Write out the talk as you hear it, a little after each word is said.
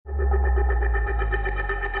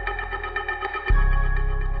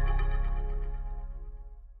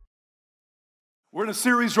We're in a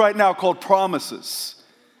series right now called Promises.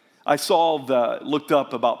 I looked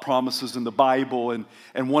up about promises in the Bible,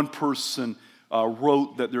 and one person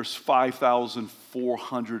wrote that there's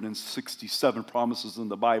 5,467 promises in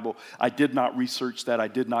the Bible. I did not research that. I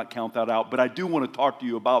did not count that out, but I do want to talk to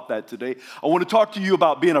you about that today. I want to talk to you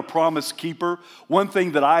about being a promise keeper. One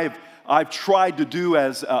thing that I've tried to do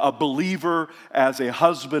as a believer, as a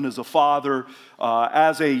husband, as a father,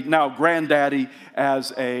 as a now granddaddy,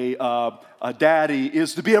 as a daddy,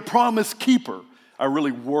 is to be a promise keeper. I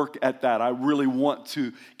really work at that. I really want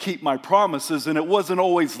to keep my promises, and it wasn't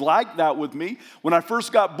always like that with me. When I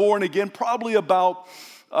first got born again, probably about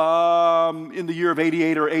in the year of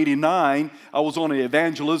 88 or 89, I was on an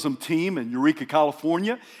evangelism team in Eureka,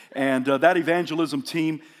 California, and that evangelism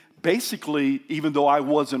team, basically, even though I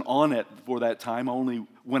wasn't on it for that time, I only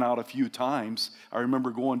went out a few times. I remember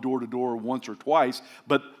going door to door once or twice,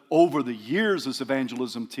 but over the years, this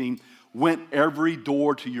evangelism team went every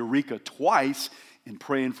door to Eureka twice and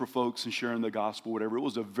praying for folks and sharing the gospel, whatever. It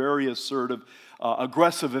was a very assertive,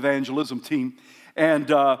 aggressive evangelism team.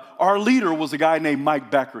 And our leader was a guy named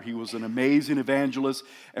Mike Becker. He was an amazing evangelist.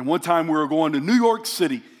 And one time we were going to New York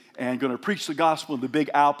City and going to preach the gospel in the Big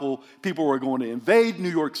Apple. People were going to invade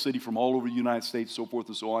New York City from all over the United States, so forth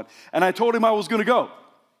and so on. And I told him I was going to go.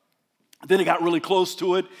 Then it got really close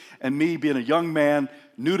to it, and me being a young man,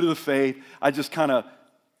 new to the faith, I just kind of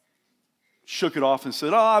shook it off and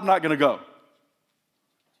said, I'm not going to go.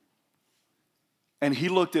 And he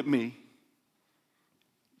looked at me,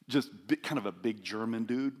 just kind of a big German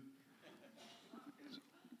dude,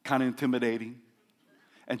 kind of intimidating,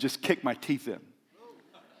 and just kicked my teeth in.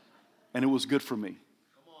 And it was good for me.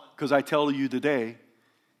 Because I tell you today,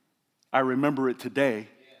 I remember it today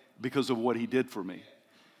because of what he did for me.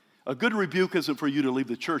 A good rebuke isn't for you to leave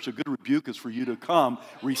the church. A good rebuke is for you to come,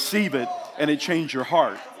 receive it, and it change your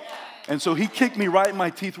heart. And so he kicked me right in my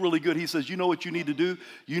teeth really good. He says, you know what you need to do?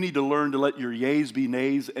 You need to learn to let your yays be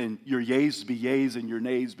nays, and your yays be yays, and your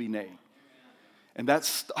nays be nay. And that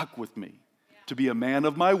stuck with me, to be a man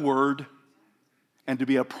of my word and to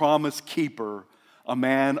be a promise keeper, a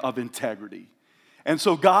man of integrity. And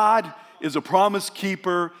so God is a promise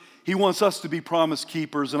keeper. He wants us to be promise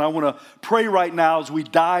keepers. And I want to pray right now as we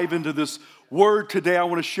dive into this word today. I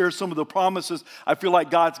want to share some of the promises. I feel like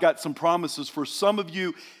God's got some promises for some of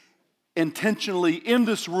you intentionally in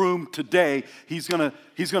this room today. He's gonna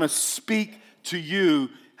speak to you.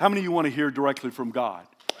 How many of you want to hear directly from God?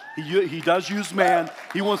 He does use man.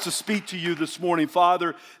 He wants to speak to you this morning.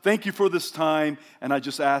 Father, thank you for this time. And I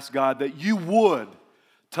just ask God that you would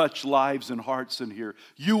touch lives and hearts in here.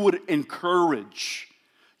 You would encourage.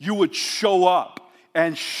 You would show up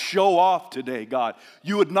and show off today, God.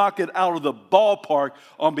 You would knock it out of the ballpark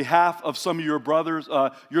on behalf of some of your brothers,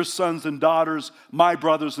 your sons and daughters, my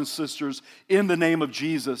brothers and sisters, in the name of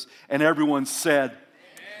Jesus. And everyone said, amen.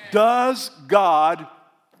 Does God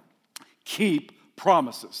keep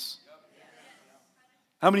promises?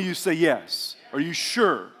 How many of you say yes? Are you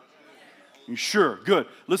sure? You sure? Good.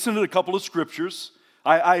 Listen to a couple of scriptures.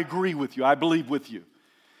 I agree with you. I believe with you.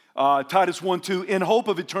 Titus 1:2, in hope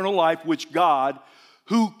of eternal life, which God,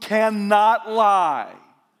 who cannot lie.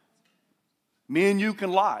 Me and you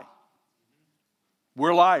can lie.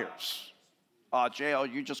 We're liars. J.L.,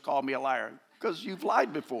 you just called me a liar because you've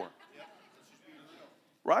lied before.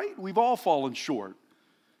 Right? We've all fallen short.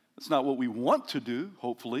 That's not what we want to do,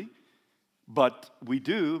 hopefully, but we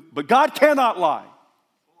do. But God cannot lie.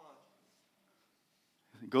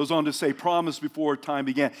 It goes on to say, promise before time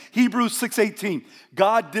began. Hebrews 6:18,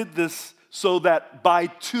 God did this so that by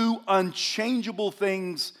two unchangeable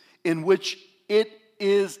things in which it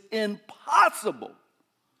is impossible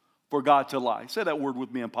for God to lie. Say that word with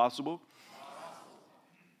me, impossible.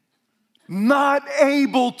 Not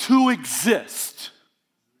able to exist.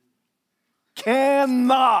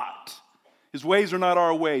 Cannot. His ways are not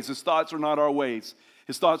our ways. His thoughts are not our ways.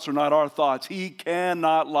 His thoughts are not our thoughts. He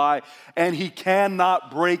cannot lie, and he cannot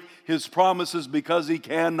break his promises because he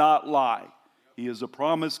cannot lie. He is a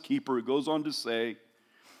promise keeper. It goes on to say,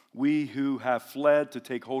 we who have fled to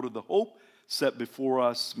take hold of the hope set before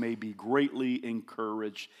us may be greatly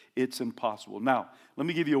encouraged. It's impossible. Now, let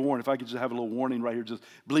me give you a warning. If I could just have a little warning right here, just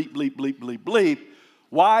bleep, bleep, bleep, bleep, bleep.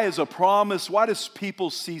 Why is a promise, why does people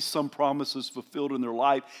see some promises fulfilled in their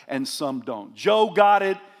life and some don't? Joe got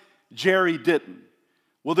it, Jerry didn't.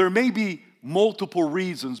 Well, there may be multiple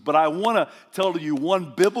reasons, but I want to tell you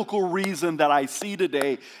one biblical reason that I see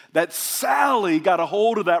today, that Sally got a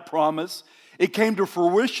hold of that promise. It came to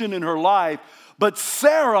fruition in her life, but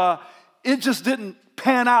Sarah, it just didn't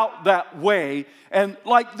pan out that way. And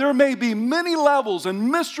like there may be many levels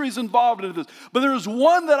and mysteries involved in this, but there's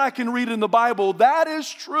one that I can read in the Bible that is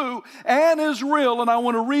true and is real, and I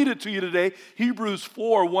want to read it to you today. Hebrews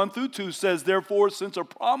 4, 1-2 says, therefore, since a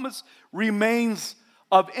promise remains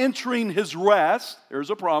of entering his rest, there's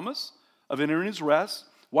a promise of entering his rest.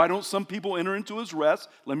 Why don't some people enter into his rest?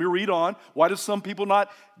 Let me read on. Why do some people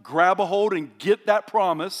not grab a hold and get that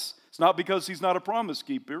promise? It's not because he's not a promise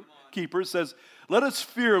keeper. It says, let us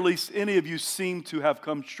fear lest any of you seem to have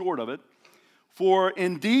come short of it. For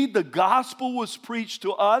indeed the gospel was preached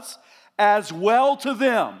to us as well to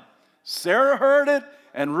them. Sarah heard it,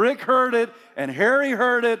 and Rick heard it, and Harry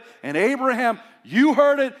heard it, and Abraham, you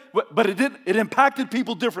heard it, but it impacted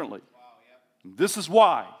people differently. This is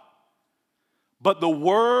why. But the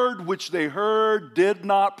word which they heard did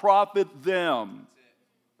not profit them,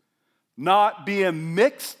 not being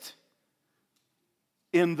mixed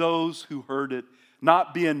in those who heard it,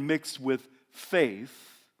 not being mixed with faith.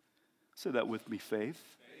 Say that with me, faith.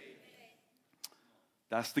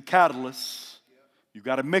 That's the catalyst. You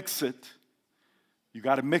got to mix it. You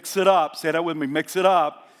got to mix it up. Say that with me, mix it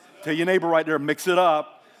up. Tell your neighbor right there, mix it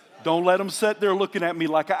up. Don't let them sit there looking at me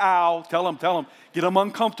like an owl. Tell them. Get them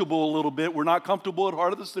uncomfortable a little bit. We're not comfortable at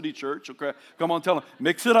Heart of the City Church, okay? Come on, tell them.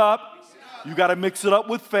 Mix it up. You got to mix it up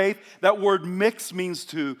with faith. That word mix means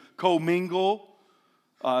to commingle,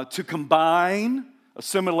 to combine,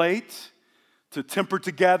 assimilate, to temper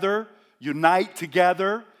together, unite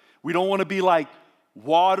together. We don't want to be like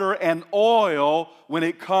water and oil when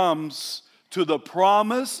it comes to the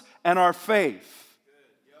promise and our faith.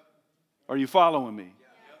 Are you following me?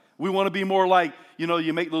 We want to be more like,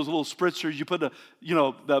 you make those little spritzers, you put the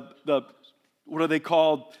what are they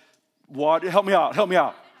called? Water, help me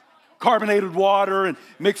out. Carbonated water and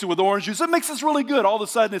mix it with orange juice. It mixes really good. All of a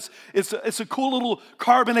sudden, it's a cool little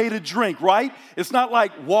carbonated drink, right? It's not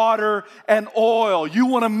like water and oil. You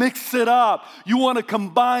want to mix it up. You want to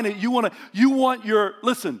combine it. You want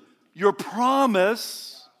your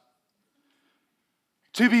promise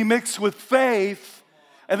to be mixed with faith.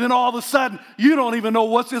 And then all of a sudden, you don't even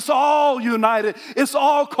know it's all united. It's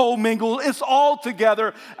all commingled. It's all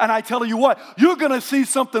together. And I tell you what, you're going to see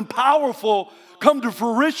something powerful come to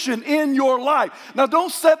fruition in your life. Now,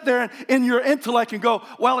 don't sit there in your intellect and go,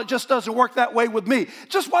 well, it just doesn't work that way with me.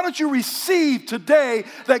 Just why don't you receive today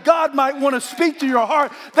that God might want to speak to your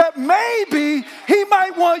heart, that maybe he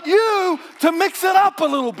might want you to mix it up a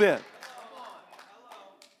little bit.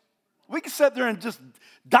 We can sit there and just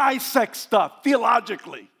dissect stuff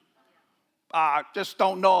theologically. I just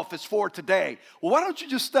don't know if it's for today. Well, why don't you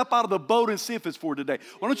just step out of the boat and see if it's for today?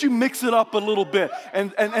 Why don't you mix it up a little bit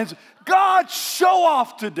and God, show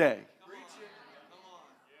off today.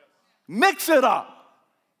 Mix it up.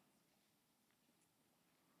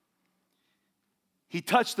 He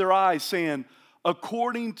touched their eyes saying,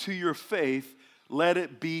 according to your faith, let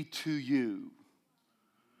it be to you.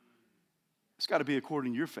 It's got to be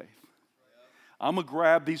according to your faith. I'm going to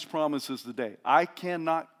grab these promises today. I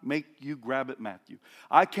cannot make you grab it, Matthew.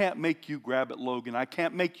 I can't make you grab it, Logan. I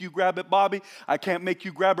can't make you grab it, Bobby. I can't make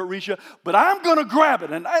you grab it, Risha. But I'm going to grab it.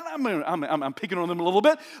 And I'm picking on them a little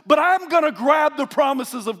bit. But I'm going to grab the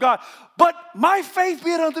promises of God. But my faith be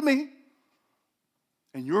it unto me,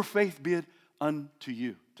 and your faith be it unto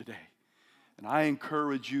you today. And I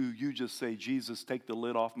encourage you just say, Jesus, take the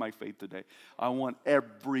lid off my faith today. I want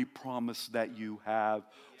every promise that you have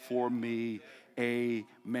for me.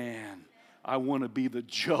 Amen. I want to be the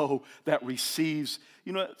Joe that receives.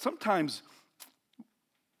 Sometimes,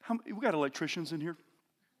 we got electricians in here?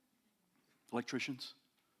 Electricians?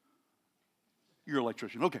 You're an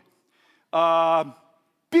electrician, okay.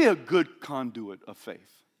 Be a good conduit of faith.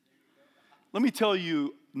 Let me tell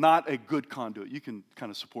you, not a good conduit. You can kind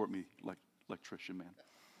of support me like electrician, man.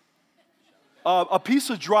 A piece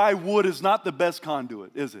of dry wood is not the best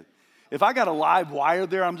conduit, is it? If I got a live wire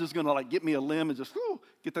there, I'm just going to get me a limb and just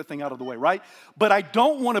get that thing out of the way, right? But I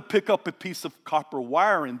don't want to pick up a piece of copper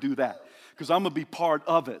wire and do that because I'm going to be part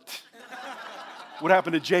of it. What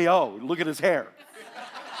happened to J.O.? Look at his hair.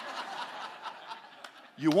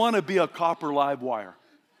 You want to be a copper live wire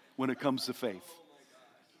when it comes to faith.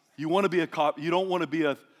 You want to be you don't want to be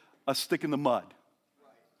a stick in the mud.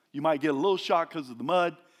 You might get a little shock because of the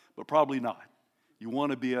mud, but probably not. You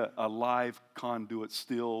want to be a live conduit,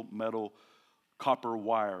 steel, metal, copper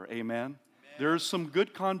wire. Amen? There's some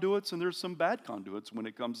good conduits and there's some bad conduits when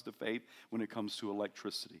it comes to faith, when it comes to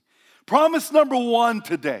electricity. Promise number 1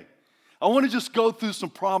 today. I want to just go through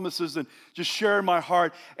some promises and just share in my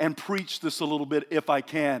heart and preach this a little bit if I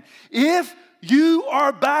can. If you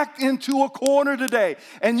are backed into a corner today,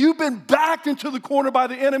 and you've been backed into the corner by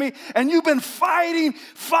the enemy, and you've been fighting.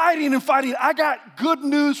 I got good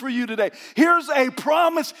news for you today. Here's a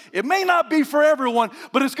promise. It may not be for everyone,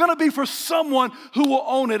 but it's going to be for someone who will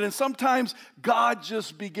own it. And sometimes God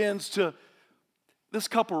just begins to, this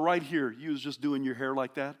couple right here, you was just doing your hair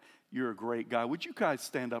like that. You're a great guy. Would you guys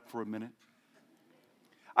stand up for a minute?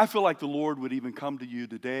 I feel like the Lord would even come to you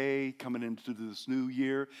today, coming into this new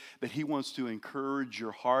year, that He wants to encourage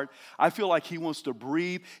your heart. I feel like He wants to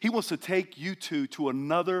breathe. He wants to take you to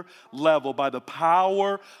another level by the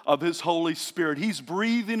power of His Holy Spirit. He's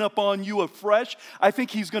breathing upon you afresh. I think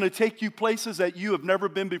He's going to take you places that you have never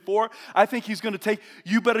been before. I think He's going to take,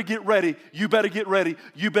 you better get ready. You better get ready.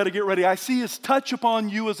 You better get ready. I see His touch upon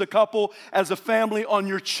you as a couple, as a family, on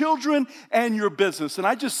your children and your business. And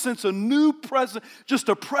I just sense a new presence, just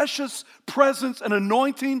a precious presence and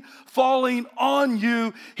anointing falling on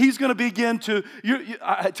you. He's going to begin to,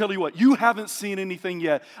 I tell you what, you haven't seen anything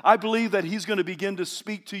yet. I believe that He's going to begin to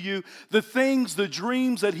speak to you. The things, the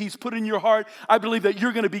dreams that He's put in your heart, I believe that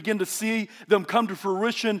you're going to begin to see them come to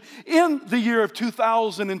fruition in the year of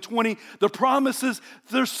 2020. The promises,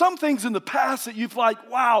 there's some things in the past that you've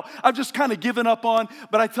like, wow, I've just kind of given up on.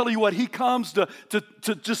 But I tell you what, He comes to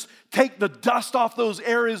just take the dust off those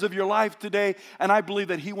areas of your life today. And I believe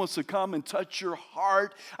that He wants to come and touch your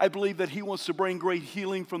heart. I believe that He wants to bring great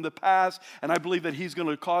healing from the past. And I believe that He's going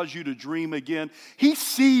to cause you to dream again. He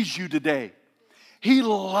sees you today. He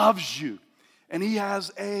loves you. And He has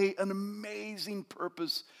an amazing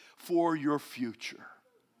purpose for your future.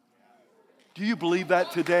 Do you believe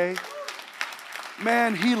that today?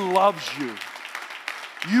 Man, He loves you.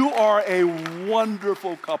 You are a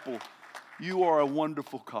wonderful couple. You are a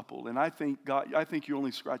wonderful couple. And I think you're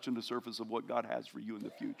only scratching the surface of what God has for you in the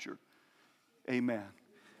future. Amen.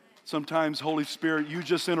 Sometimes, Holy Spirit, you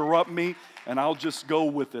just interrupt me and I'll just go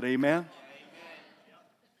with it. Amen.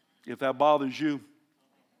 If that bothers you,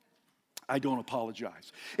 I don't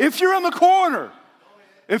apologize. If you're in the corner,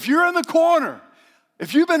 if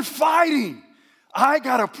you've been fighting, I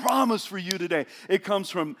got a promise for you today. It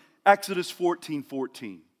comes from Exodus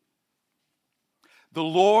 14:14. The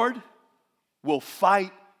Lord will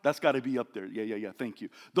fight. That's got to be up there. Yeah. Thank you.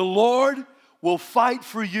 The Lord will fight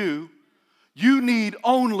for you. You need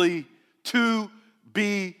only to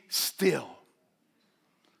be still.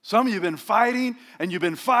 Some of you have been fighting, and you've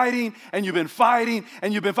been fighting, and you've been fighting,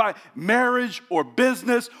 and you've been fighting. Marriage or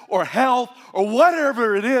business or health or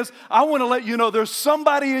whatever it is, I want to let you know there's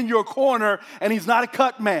somebody in your corner, and he's not a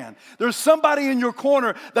cut man. There's somebody in your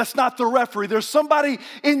corner that's not the referee. There's somebody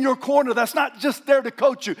in your corner that's not just there to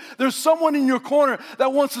coach you. There's someone in your corner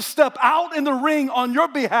that wants to step out in the ring on your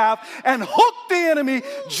behalf and hook the enemy,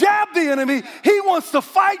 jab the enemy. He wants to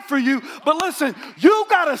fight for you. But listen, you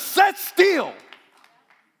got to sit still.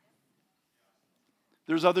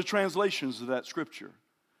 There's other translations of that scripture.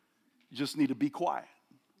 You just need to be quiet.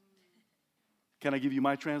 Can I give you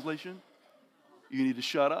my translation? You need to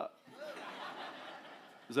shut up.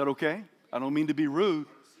 Is that okay? I don't mean to be rude.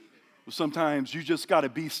 But sometimes you just got to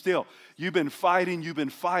be still. You've been fighting,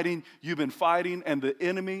 and the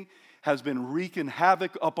enemy has been wreaking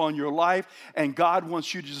havoc upon your life, and God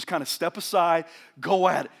wants you to just kind of step aside, go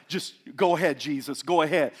at it. Just go ahead, Jesus, go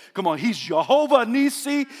ahead. Come on, He's Jehovah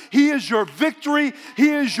Nissi. He is your victory. He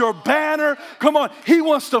is your banner. Come on, He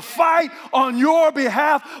wants to fight on your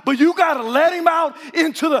behalf, but you got to let Him out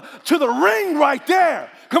into the ring right there.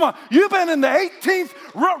 Come on, you've been in the 18th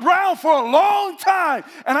round for a long time,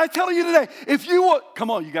 and I tell you today, if you will, come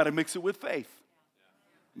on, you got to mix it with faith.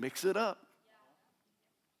 Mix it up.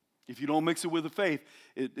 If you don't mix it with the faith,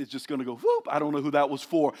 it's just going to go, whoop, I don't know who that was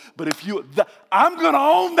for. But I'm going to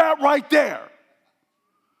own that right there.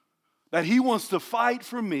 That He wants to fight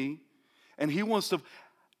for me, and He wants to,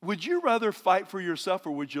 would you rather fight for yourself,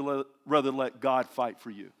 or would you rather let God fight for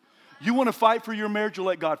you? You want to fight for your marriage, or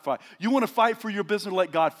let God fight. You want to fight for your business,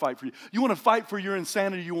 let God fight for you. You want to fight for your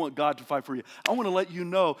insanity, you want God to fight for you. I want to let you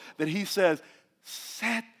know that He says,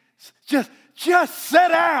 just sit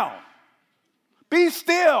down. Be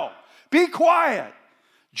still. Be quiet.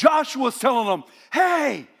 Joshua's telling them,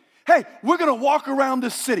 hey, we're going to walk around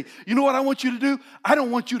this city. You know what I want you to do? I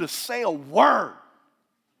don't want you to say a word.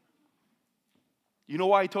 You know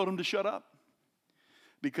why He told them to shut up?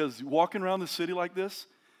 Because walking around the city like this,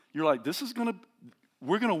 you're like,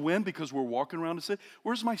 we're going to win because we're walking around the city.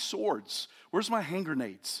 Where's my swords? Where's my hand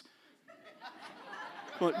grenades?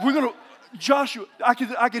 Joshua, I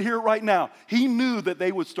could hear it right now. He knew that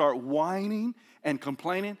they would start whining and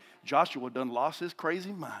complaining. Joshua done lost his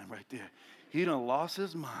crazy mind right there. He done lost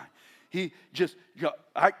his mind. He just,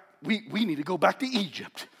 we need to go back to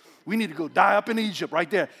Egypt. We need to go die up in Egypt right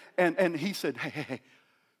there. And he said, hey,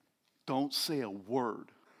 don't say a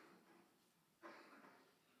word.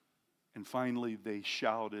 And finally they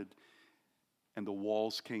shouted, and the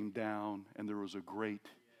walls came down, and there was a great.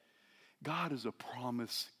 God is a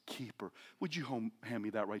promise keeper. Would you hand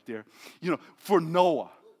me that right there? You know, for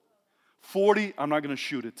Noah, 40, I'm not going to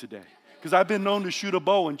shoot it today, because I've been known to shoot a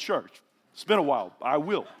bow in church. It's been a while. I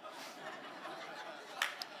will.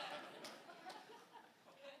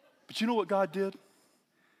 But you know what God did?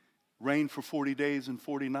 Rained for 40 days and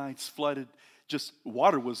 40 nights, flooded. Just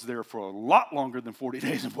water was there for a lot longer than 40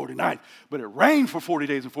 days and 40 nights. But it rained for 40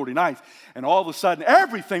 days and 40 nights. And all of a sudden,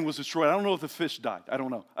 everything was destroyed. I don't know if the fish died. I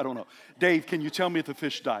don't know. Dave, can you tell me if the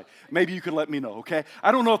fish died? Maybe you can let me know, okay?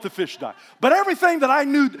 I don't know if the fish died. But everything that I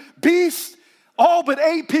knew, beasts, all but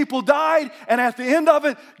 8 people died, and at the end of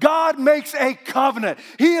it, God makes a covenant.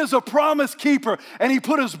 He is a promise keeper, and he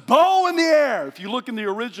put his bow in the air. If you look in the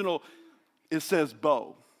original, it says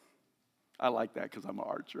bow. I like that because I'm an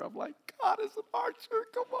archer. I'm like, God is an archer.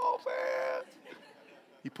 Come on, man.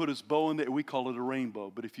 He put his bow in there. We call it a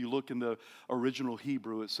rainbow. But if you look in the original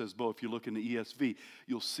Hebrew, it says bow. If you look in the ESV,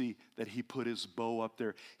 you'll see that he put his bow up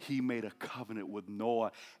there. He made a covenant with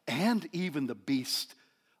Noah and even the beast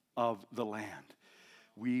of the land.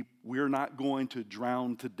 We're not going to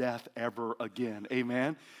drown to death ever again.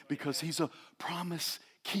 Amen? Because he's a promise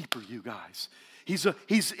keeper, you guys. He's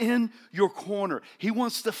in your corner. He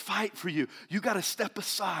wants to fight for you. You got to step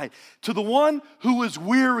aside. To the one who is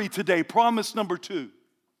weary today, promise number 2.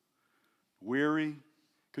 Weary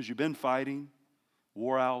because you've been fighting,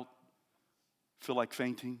 wore out, feel like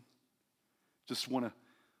fainting, just want to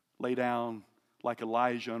lay down like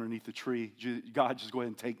Elijah underneath the tree. God, just go ahead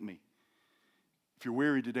and take me. If you're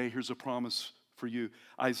weary today, here's a promise for you.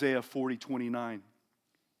 Isaiah 40:29.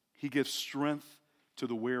 He gives strength to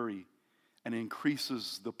the weary and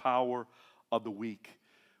increases the power of the weak.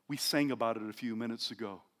 We sang about it a few minutes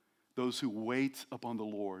ago. Those who wait upon the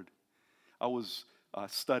Lord. I was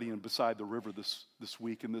studying beside the river this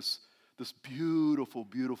week, and this beautiful,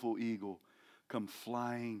 beautiful eagle come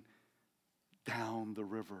flying down the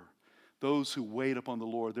river. Those who wait upon the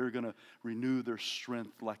Lord, they're going to renew their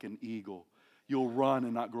strength like an eagle. You'll run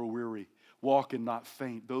and not grow weary, walk and not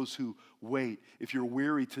faint. Those who wait. If you're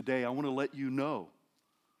weary today, I want to let you know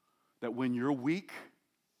that when you're weak,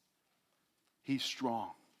 he's strong.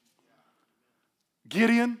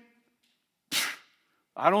 Gideon,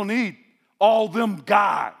 I don't need all them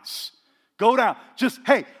guys. Go down. Just,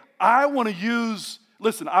 hey, I want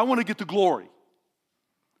to get the glory.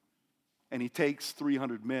 And he takes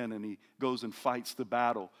 300 men and he goes and fights the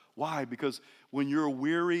battle. Why? Because when you're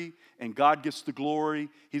weary and God gets the glory,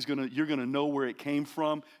 you're going to know where it came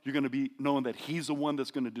from. You're going to be knowing that he's the one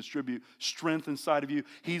that's going to distribute strength inside of you.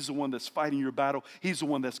 He's the one that's fighting your battle. He's the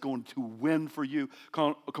one that's going to win for you.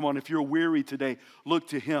 Come on, if you're weary today, look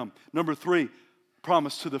to him. Number 3,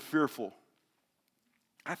 promise to the fearful.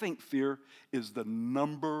 I think fear is the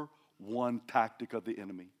number 1 tactic of the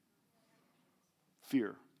enemy.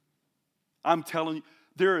 Fear. I'm telling you,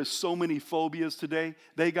 there is so many phobias today.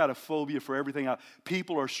 They got a phobia for everything else.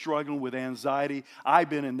 People are struggling with anxiety. I've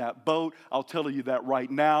been in that boat. I'll tell you that right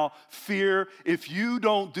now. Fear, if you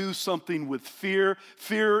don't do something with fear,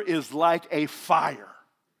 fear is like a fire.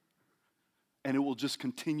 And it will just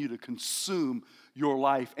continue to consume your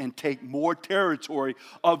life and take more territory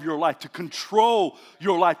of your life, to control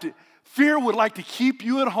your life. Fear would like to keep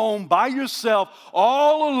you at home by yourself,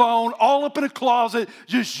 all alone, all up in a closet,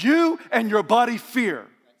 just you and your buddy fear.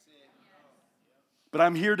 But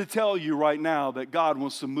I'm here to tell you right now that God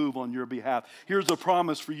wants to move on your behalf. Here's a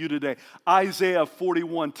promise for you today. Isaiah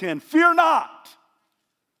 41:10. Fear not,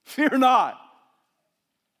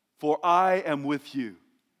 for I am with you.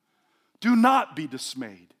 Do not be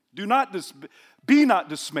dismayed. Be not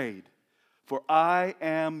dismayed, for I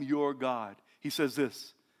am your God. He says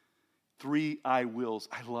this. 3 I wills.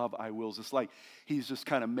 I love I wills. It's like he's just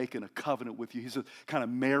kind of making a covenant with you. He's just kind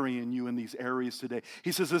of marrying you in these areas today.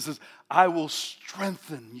 He says this is, I will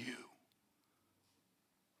strengthen you.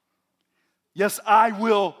 Yes, I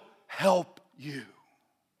will help you.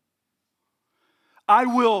 I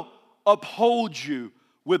will uphold you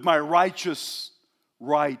with my righteous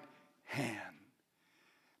right hand.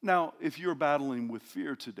 Now, if you're battling with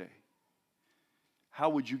fear today,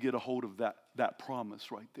 how would you get a hold of that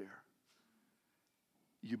promise right there?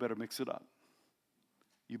 You better mix it up.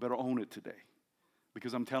 You better own it today.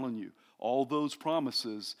 Because I'm telling you, all those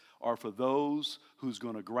promises are for those who's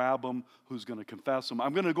going to grab them, who's going to confess them.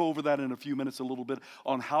 I'm going to go over that in a few minutes a little bit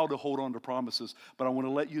on how to hold on to promises. But I want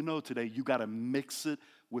to let you know today, you got to mix it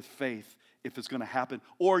with faith if it's going to happen.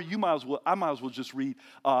 Or I might as well just read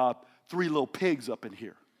 3 little pigs up in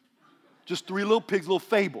here. Just 3 little pigs, little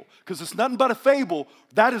fable. Because it's nothing but a fable.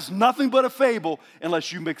 That is nothing but a fable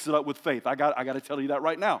unless you mix it up with faith. I got to tell you that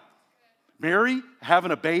right now. Mary having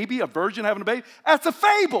a baby, a virgin having a baby, that's a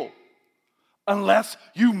fable. Unless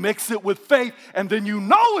you mix it with faith and then you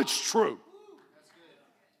know it's true.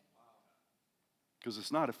 Because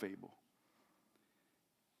it's not a fable.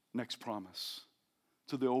 Next promise.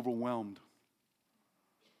 To the overwhelmed.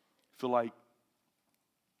 Feel like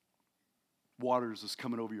waters is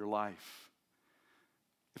coming over your life.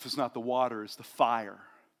 If it's not the water, it's the fire.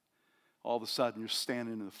 All of a sudden you're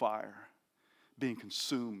standing in the fire, being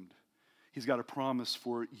consumed. He's got a promise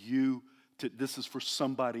for you. This is for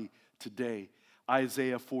somebody today.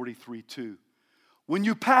 Isaiah 43:2. When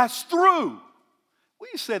you pass through, will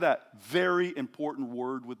you say that very important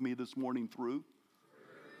word with me this morning, through?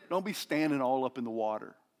 Don't be standing all up in the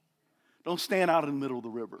water. Don't stand out in the middle of the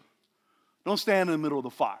river. Don't stand in the middle of the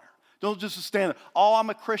fire. Don't just stand there. Oh, I'm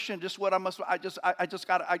a Christian, just what I must, I just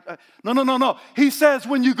got to. No. He says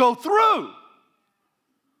when you go through.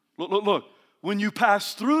 Look. When you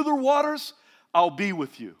pass through the waters, I'll be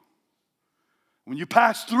with you. When you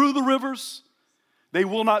pass through the rivers, they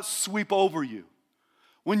will not sweep over you.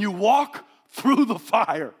 When you walk through the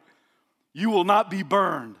fire, you will not be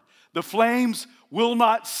burned. The flames will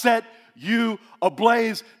not set you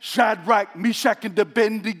ablaze. Shadrach, Meshach, and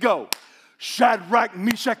Abednego. Shadrach,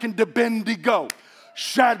 Meshach, and Abednego.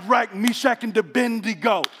 Shadrach, Meshach, and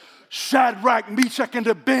Abednego. Shadrach, Meshach, and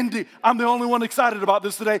Abednego. I'm the only one excited about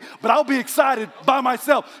this today, but I'll be excited by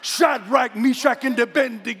myself. Shadrach, Meshach, and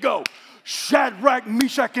Abednego. Shadrach,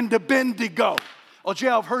 Meshach, and Abednego. Oh, Jay,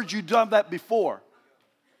 I've heard you done that before.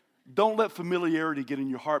 Don't let familiarity get in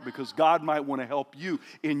your heart because God might want to help you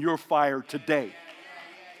in your fire today.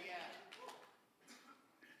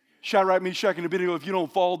 Shadrach, Meshach, and Abednego, if you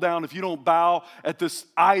don't fall down, if you don't bow at this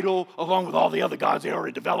idol, along with all the other gods they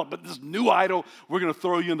already developed, but this new idol, we're going to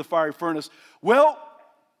throw you in the fiery furnace. Well,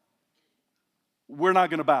 we're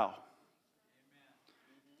not going to bow.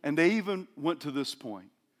 And they even went to this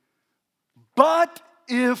point. But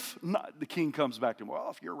if not, the king comes back to him,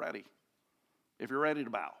 well, if you're ready to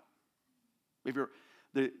bow.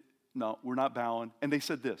 No, we're not bowing. And they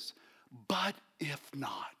said this, but if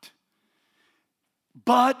not.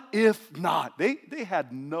 But if not, they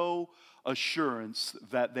had no assurance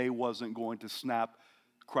that they wasn't going to snap,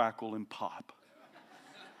 crackle, and pop.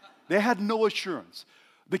 They had no assurance.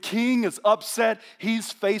 The king is upset. His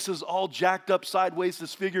face is all jacked up, sideways,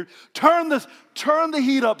 disfigured. Turn the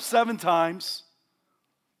heat up 7 times.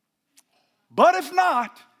 But if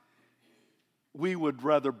not, we would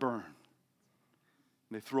rather burn.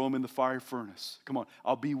 And they throw him in the fire furnace. Come on,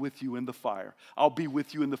 I'll be with you in the fire. I'll be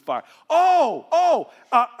with you in the fire. I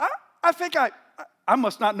think I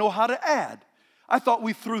must not know how to add. I thought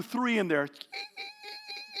we threw 3 in there.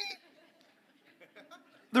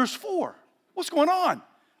 There's 4. What's going on?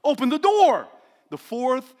 Open the door. The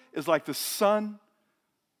 4th is like the Son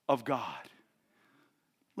of God.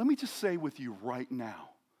 Let me just say with you right now,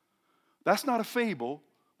 that's not a fable,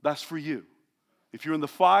 that's for you. If you're in the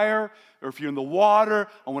fire or if you're in the water,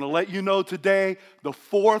 I want to let you know today, the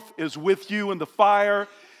 4th is with you in the fire.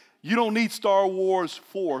 You don't need Star Wars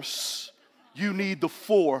Force. You need the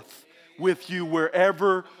 4th with you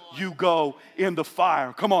wherever you go in the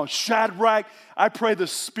fire. Come on, Shadrach. I pray the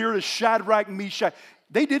spirit of Shadrach, Meshach.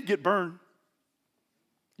 They did get burned.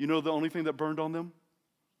 You know the only thing that burned on them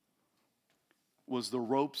was the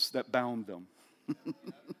ropes that bound them.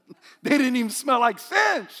 They didn't even smell like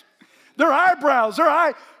fish. Their eyebrows, their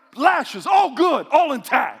eyelashes, all good, all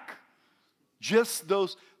intact. Just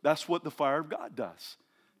those, that's what the fire of God does.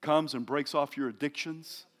 Comes and breaks off your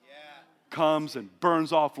addictions. Comes and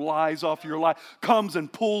burns off lies off your life. Comes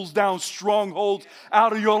and pulls down strongholds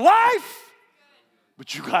out of your life.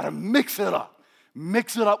 But you got to mix it up.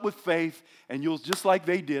 Mix it up with faith, and you'll, just like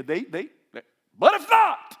they did, but if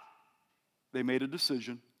not, they made a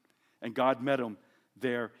decision, and God met them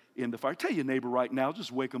there in the fire. Tell your neighbor right now,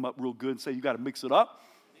 just wake them up real good and say, you got to mix it up.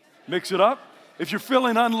 Mix it up. If you're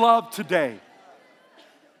feeling unloved today,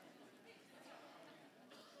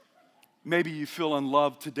 maybe you feel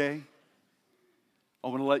unloved today, I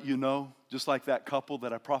want to let you know, just like that couple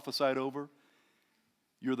that I prophesied over,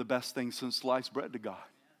 you're the best thing since sliced bread to God.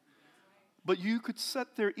 But you could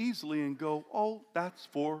sit there easily and go, oh, that's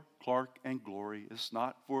for Clark and Glory. It's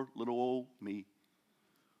not for little old me.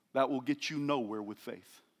 that will get you nowhere with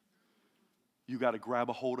faith. You got to grab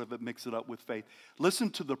a hold of it, mix it up with faith. Listen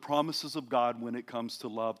to the promises of God when it comes to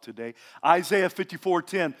love today. Isaiah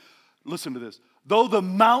 54:10, listen to this. Though the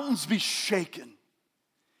mountains be shaken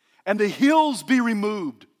and the hills be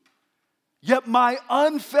removed, yet my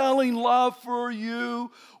unfailing love for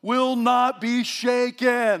you will not be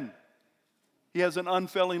shaken. He has an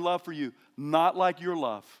unfailing love for you, not like your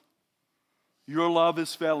love. Your love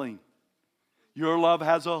is failing. Your love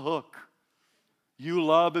has a hook. You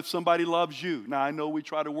love if somebody loves you. Now, I know we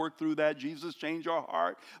try to work through that. Jesus changed our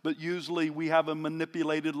heart. But usually we have a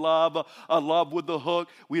manipulated love, a love with a hook.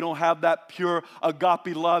 We don't have that pure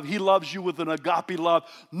agape love. He loves you with an agape love.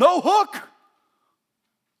 No hook.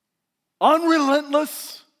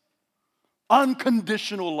 Unrelentless,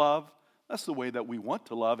 unconditional love. That's the way that we want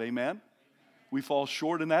to love, amen? We fall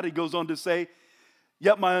short in that. He goes on to say,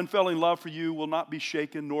 yet my unfailing love for you will not be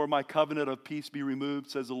shaken, nor my covenant of peace be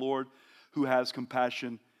removed, says the Lord, who has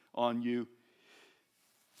compassion on you.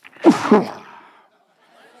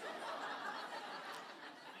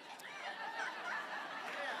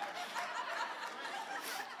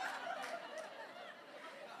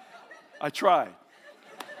 I tried.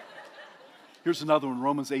 Here's another one,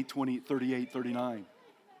 Romans 8:20, 38, 39.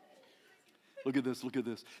 Look at this, look at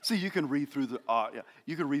this. See, you can read through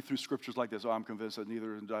you can read through scriptures like this. Oh, I'm convinced that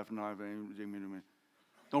neither is deaf nor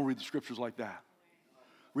Don't read the scriptures like that.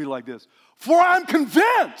 Read it like this. For I'm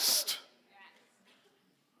convinced.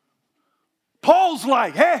 Paul's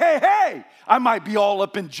like, hey, I might be all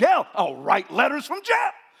up in jail. I'll write letters from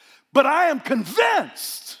jail. But I am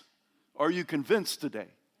convinced. Are you convinced today?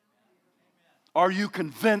 Are you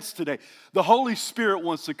convinced today? The Holy Spirit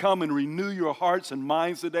wants to come and renew your hearts and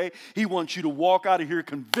minds today. He wants you to walk out of here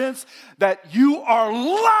convinced that you are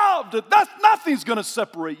loved. That nothing's going to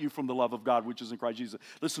separate you from the love of God, which is in Christ Jesus.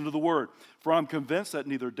 Listen to the word. For I'm convinced that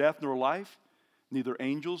neither death nor life, neither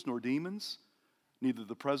angels nor demons, neither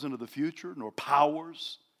the present or the future, nor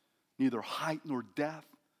powers, neither height nor depth,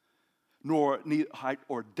 nor height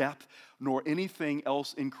or depth, nor anything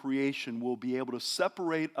else in creation will be able to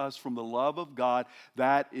separate us from the love of God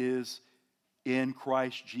that is in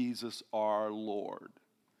Christ Jesus our Lord.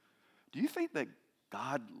 Do you think that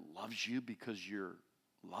God loves you because you're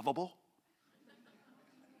lovable?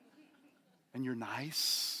 And you're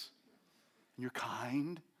nice? And you're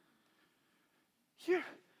kind?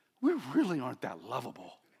 We really aren't that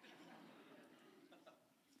lovable.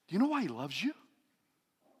 Do you know why He loves you?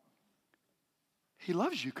 He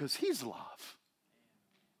loves you because He's love.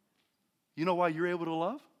 You know why you're able to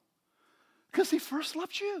love? Because He first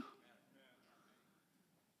loved you.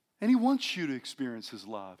 And He wants you to experience His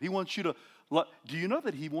love. He wants you to love. Do you know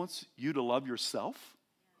that He wants you to love yourself?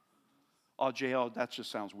 Oh, JL, that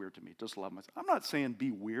just sounds weird to me. Just love myself. I'm not saying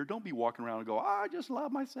be weird. Don't be walking around and go, I just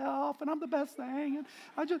love myself and I'm the best thing.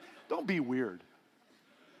 And don't be weird.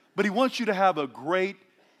 But He wants you to have a great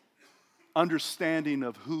understanding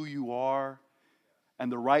of who you are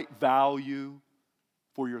and the right value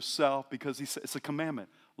for yourself, because He said it's a commandment.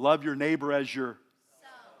 Love your neighbor as yourself.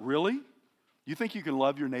 Really? You think you can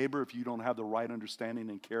love your neighbor if you don't have the right understanding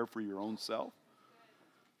and care for your own self?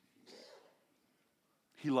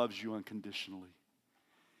 He loves you unconditionally.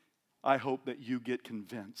 I hope that you get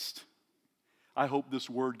convinced. I hope this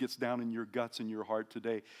word gets down in your guts and your heart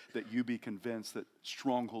today, that you be convinced that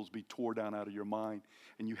strongholds be torn down out of your mind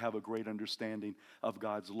and you have a great understanding of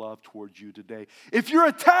God's love towards you today. If you're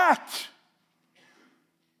attacked,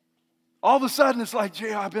 all of a sudden it's like,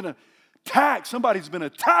 Jay, I've been attacked. Somebody's been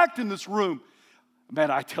attacked in this room.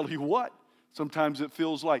 Man, I tell you what, sometimes it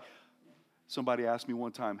feels like, somebody asked me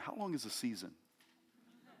one time, how long is a season?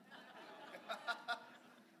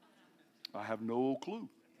 I have no clue.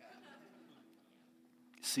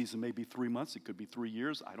 Season may be 3 months. It could be 3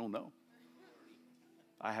 years. I don't know.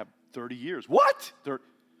 I have 30 years. What?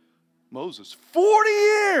 Moses, 40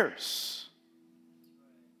 years.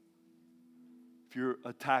 If you're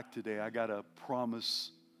attacked today, I got a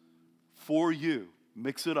promise for you.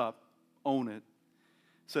 Mix it up. Own it. It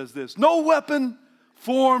says this, no weapon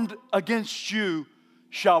formed against you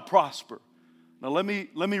shall prosper. Now let me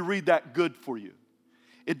read that good for you.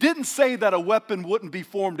 It didn't say that a weapon wouldn't be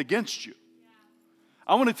formed against you.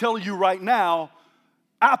 I want to tell you right now,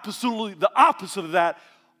 absolutely the opposite of that.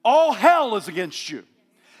 All hell is against you.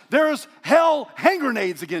 There's hell hand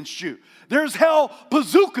grenades against you. There's hell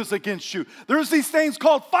bazookas against you. There's these things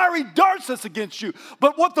called fiery darts that's against you.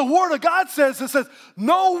 But what the Word of God says, it says,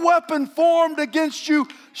 no weapon formed against you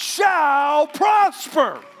shall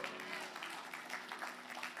prosper.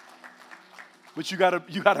 But you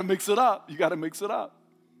gotta mix it up. You gotta mix it up.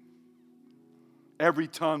 Every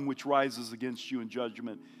tongue which rises against you in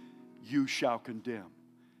judgment, you shall condemn.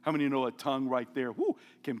 How many know a tongue right there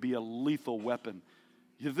can be a lethal weapon?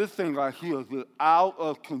 This thing right here is out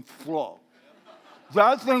of control.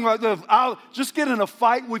 That thing right there is out. Just get in a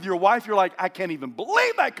fight with your wife. You're like, I can't even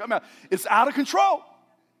believe that come out. It's out of control.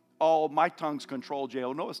 Oh, my tongue's control,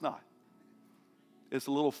 J.O. No, it's not. It's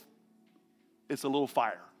a little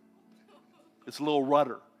fire. It's a little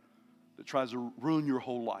rudder that tries to ruin your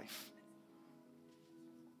whole life.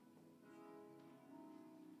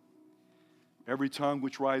 Every tongue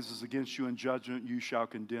which rises against you in judgment, you shall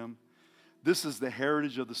condemn. This is the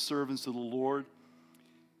heritage of the servants of the Lord,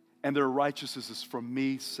 and their righteousness is from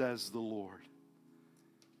me, says the Lord.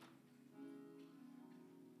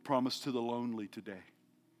 Promise to the lonely today.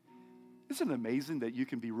 Isn't it amazing that you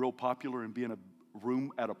can be real popular and be in a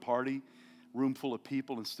room at a party, room full of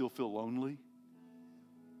people, and still feel lonely?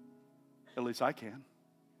 At least I can.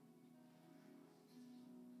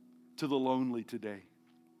 To the lonely today.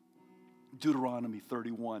 Deuteronomy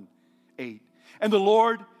 31:8. And the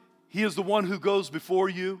Lord, He is the one who goes before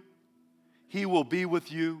you. He will be with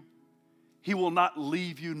you. He will not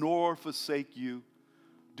leave you nor forsake you.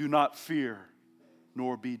 Do not fear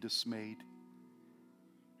nor be dismayed.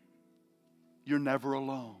 You're never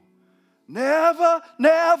alone. Never,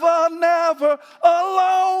 never, never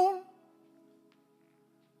alone.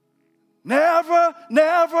 Never,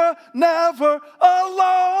 never, never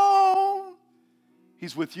alone.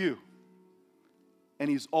 He's with you. And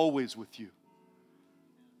He's always with you.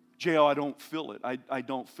 J.O., I don't feel it. I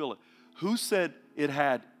don't feel it. Who said it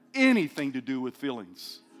had anything to do with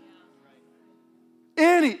feelings?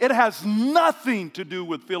 It has nothing to do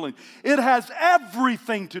with feelings. It has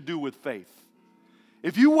everything to do with faith.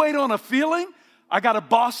 If you wait on a feeling, I got to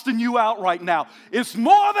Boston you out right now. It's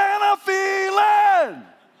more than a feeling.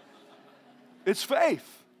 It's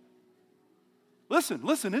faith.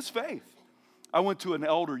 Listen, it's faith. I went to an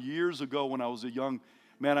elder years ago when I was a young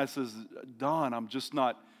man. I says, Don, I'm just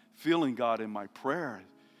not feeling God in my prayer.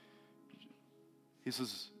 He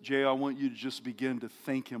says, Jay, I want you to just begin to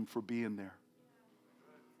thank Him for being there.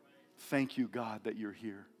 Thank you, God, that you're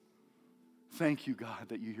here. Thank you, God,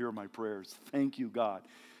 that you hear my prayers. Thank you, God.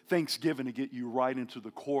 Thanksgiving to get you right into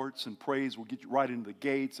the courts, and praise will get you right into the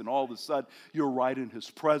gates, and all of a sudden you're right in His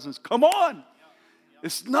presence. Come on.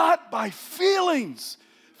 It's not by feelings.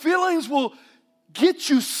 Feelings will get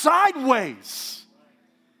you sideways.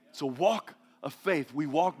 It's a walk of faith. We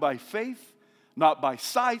walk by faith, not by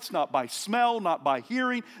sights, not by smell, not by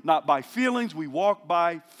hearing, not by feelings. We walk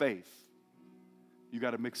by faith. You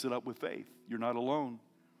got to mix it up with faith. You're not alone.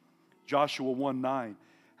 Joshua 1:9.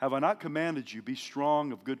 Have I not commanded you, be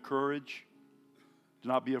strong of good courage? Do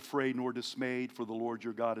not be afraid nor dismayed, for the Lord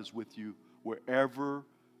your God is with you. Wherever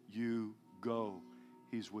you go,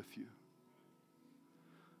 He's with you.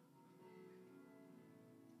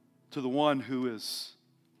 To the one who is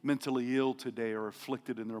mentally ill today or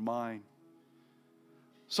afflicted in their mind,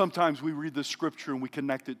 sometimes we read the scripture and we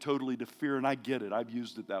connect it totally to fear, and I get it. I've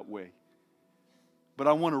used it that way. But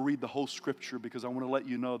I want to read the whole scripture because I want to let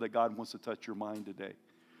you know that God wants to touch your mind today.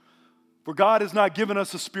 For God has not given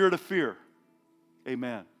us a spirit of fear.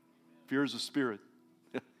 Amen. Fear is a spirit.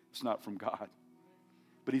 It's not from God.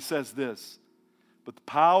 But He says this, but the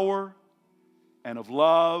power and of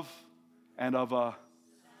love and of a,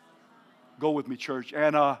 go with me, church,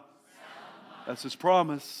 and that's His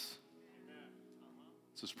promise.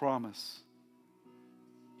 It's His promise.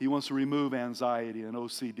 He wants to remove anxiety and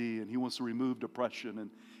OCD, and He wants to remove depression,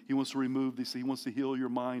 and He wants to remove these. He wants to heal your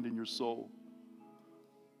mind and your soul.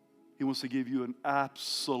 He wants to give you an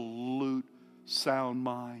absolute sound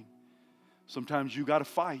mind. Sometimes you got to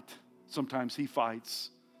fight. Sometimes He fights.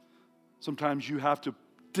 Sometimes you have to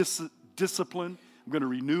discipline. I'm going to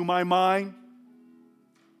renew my mind.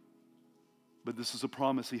 But this is a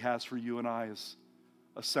promise He has for you and I, is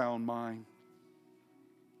a sound mind.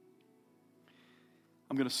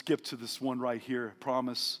 I'm going to skip to this one right here,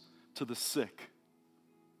 promise to the sick.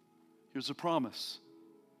 Here's a promise.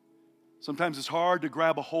 Sometimes it's hard to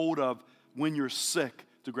grab a hold of when you're sick,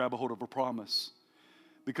 to grab a hold of a promise.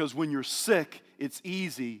 Because when you're sick, it's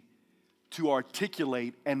easy to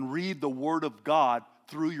articulate and read the Word of God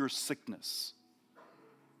through your sickness.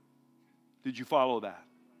 Did you follow that?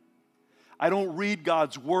 I don't read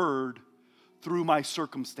God's Word through my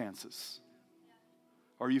circumstances.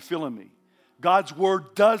 Are you feeling me? God's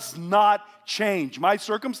Word does not change. My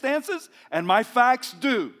circumstances and my facts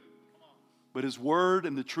do. But His Word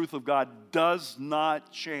and the truth of God does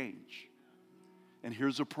not change. And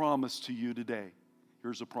here's a promise to you today.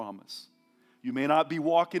 Here's a promise. You may not be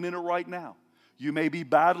walking in it right now. You may be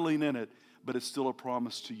battling in it, but it's still a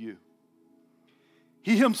promise to you.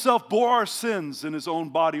 He himself bore our sins in his own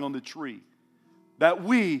body on the tree, that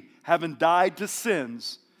we, having died to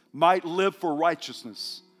sins, might live for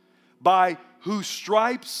righteousness, by whose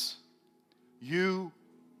stripes you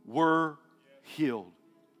were healed.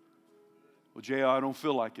 Well, J.R., I don't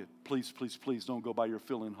feel like it. Please, please, please don't go by your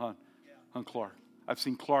feeling, Hun Clark. I've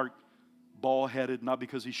seen Clark bald-headed, not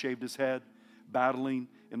because he shaved his head, battling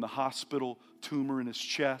in the hospital, tumor in his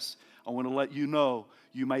chest. I want to let you know,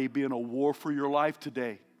 you may be in a war for your life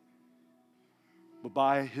today, but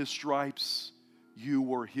by his stripes, you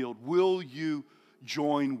were healed. Will you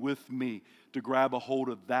join with me to grab a hold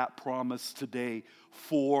of that promise today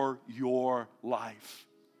for your life?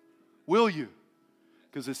 Will you?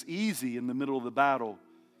 Because it's easy in the middle of the battle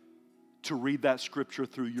to read that scripture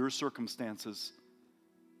through your circumstances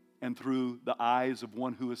and through the eyes of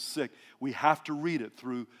one who is sick. We have to read it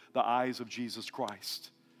through the eyes of Jesus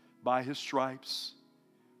Christ. By his stripes,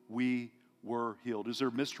 we were healed. Is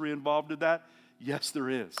there mystery involved in that? Yes, there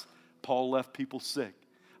is. Paul left people sick.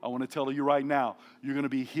 I want to tell you right now, you're going to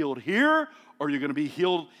be healed here or you're going to be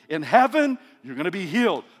healed in heaven. You're going to be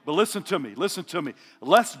healed. But listen to me, listen to me.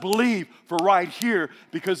 Let's believe for right here,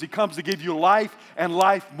 because he comes to give you life and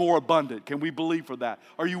life more abundant. Can we believe for that?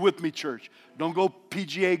 Are you with me, church? Don't go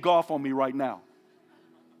PGA golf on me right now.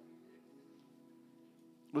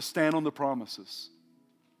 Let's stand on the promises.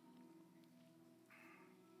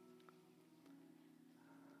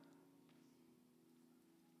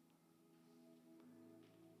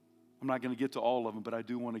 I'm not going to get to all of them, but I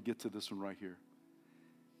do want to get to this one right here.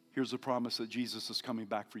 Here's a promise that Jesus is coming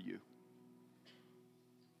back for you.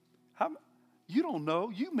 You don't know.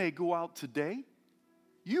 You may go out today.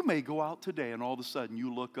 You may go out today, and all of a sudden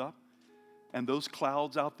you look up, and those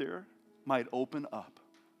clouds out there might open up,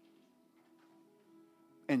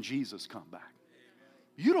 and Jesus come back.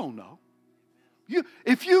 You don't know.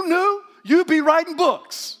 If you knew, you'd be writing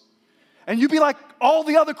books, and you'd be like all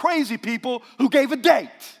the other crazy people who gave a date.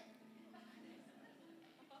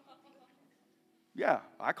 Yeah,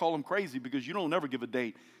 I call them crazy because you don't never give a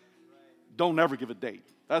date. Don't never give a date.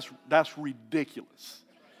 That's ridiculous.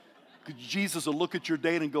 Jesus will look at your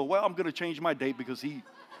date and go, well, I'm going to change my date because he...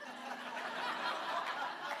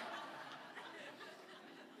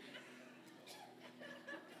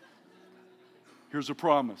 Here's a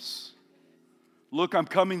promise. Look, I'm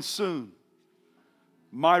coming soon.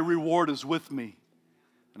 My reward is with me,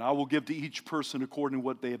 and I will give to each person according to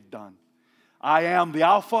what they have done. I am the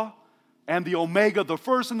Alpha and the Omega, the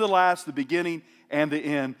first and the last, the beginning and the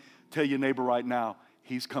end. Tell your neighbor right now,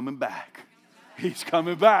 he's coming back. He's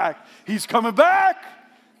coming back. He's coming back.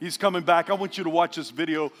 He's coming back. I want you to watch this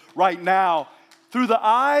video right now through the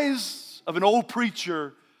eyes of an old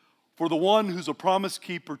preacher for the one who's a promise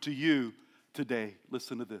keeper to you today.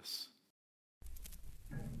 Listen to this.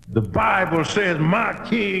 The Bible says, my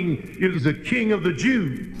king is the king of the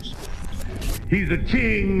Jews. He's the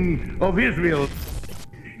king of Israel.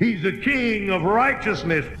 He's the king of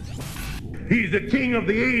righteousness. He's the king of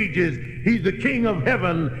the ages. He's the king of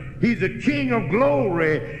heaven. He's the king of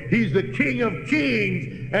glory. He's the king of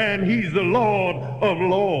kings. And he's the Lord of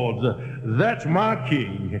lords. That's my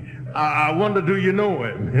king. I wonder, do you know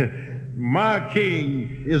him? My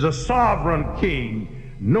king is a sovereign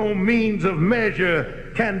king. No means of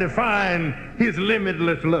measure can define his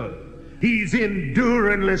limitless love. He's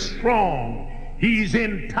enduringly strong. He's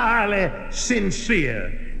entirely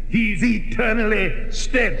sincere. He's eternally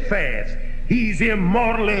steadfast. He's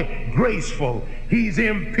immortally graceful. He's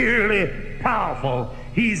imperially powerful.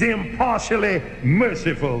 He's impartially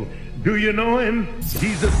merciful. Do you know him?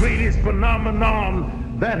 He's the greatest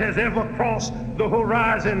phenomenon that has ever crossed the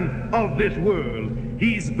horizon of this world.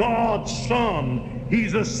 He's God's Son.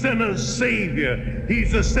 He's a sinner's Savior.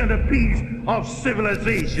 He's the centerpiece of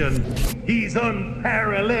civilization. He's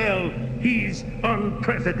unparalleled. He's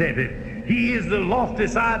unprecedented. He is the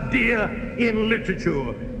loftiest idea in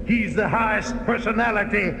literature. He's the highest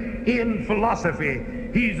personality in philosophy.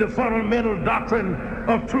 He's the fundamental doctrine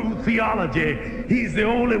of true theology. He's the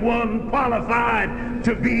only one qualified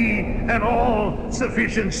to be an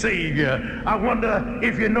all-sufficient Savior. I wonder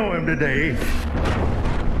if you know him today.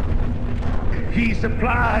 He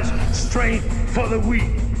supplies strength for the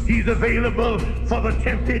weak. He's available for the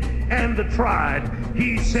tempted and the tried.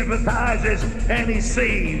 He sympathizes and he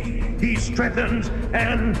saves. He strengthens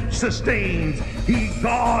and sustains. He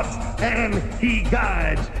guards and he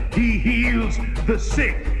guides. He heals the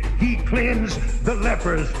sick. He cleanses the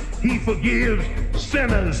lepers. He forgives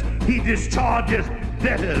sinners. He discharges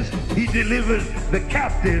debtors. He delivers the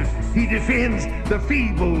captives. He defends the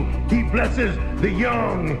feeble. He blesses the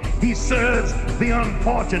young. He serves the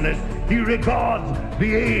unfortunate. He regards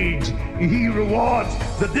the aged. He rewards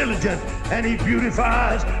the diligent, and he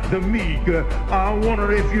beautifies the meek. I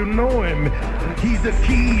wonder if you know him. He's the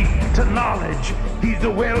key to knowledge. He's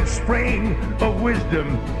the wellspring of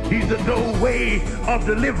wisdom. He's the doorway of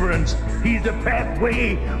deliverance. He's the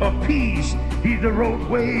pathway of peace. He's the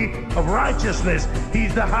roadway of righteousness.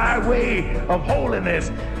 He's the highway of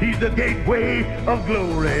holiness. He's the gateway of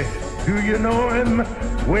glory. Do you know him?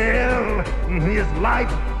 Well, his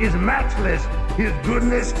life is matchless. His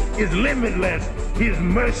goodness is limitless. His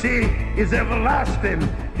mercy is everlasting.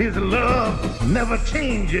 His love never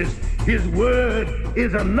changes. His word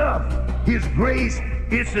is enough. His grace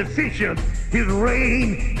is sufficient. His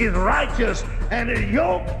reign is righteous. And his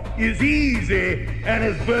yoke is easy. And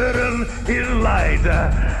his burden is light.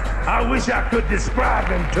 I wish I could describe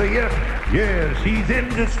him to you. Yes, he's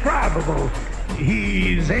indescribable.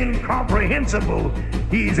 He's incomprehensible.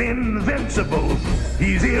 He's invincible.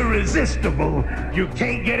 He's irresistible. You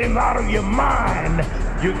can't get him out of your mind.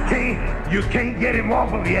 You can't get him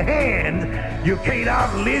off of your hand. You can't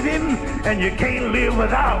outlive him, and you can't live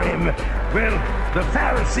without him. Well, the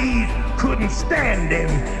Pharisees couldn't stand him,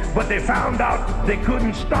 but they found out they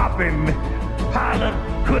couldn't stop him.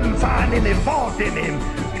 Pilate couldn't find any fault in him.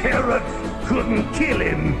 Herod couldn't kill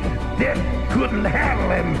him. Death couldn't handle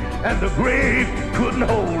him, and the grave couldn't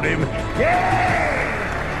hold him. Yeah!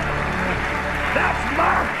 That's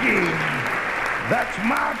my king. That's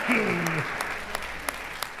my king.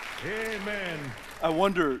 Amen. I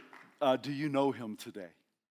wonder, do you know him today?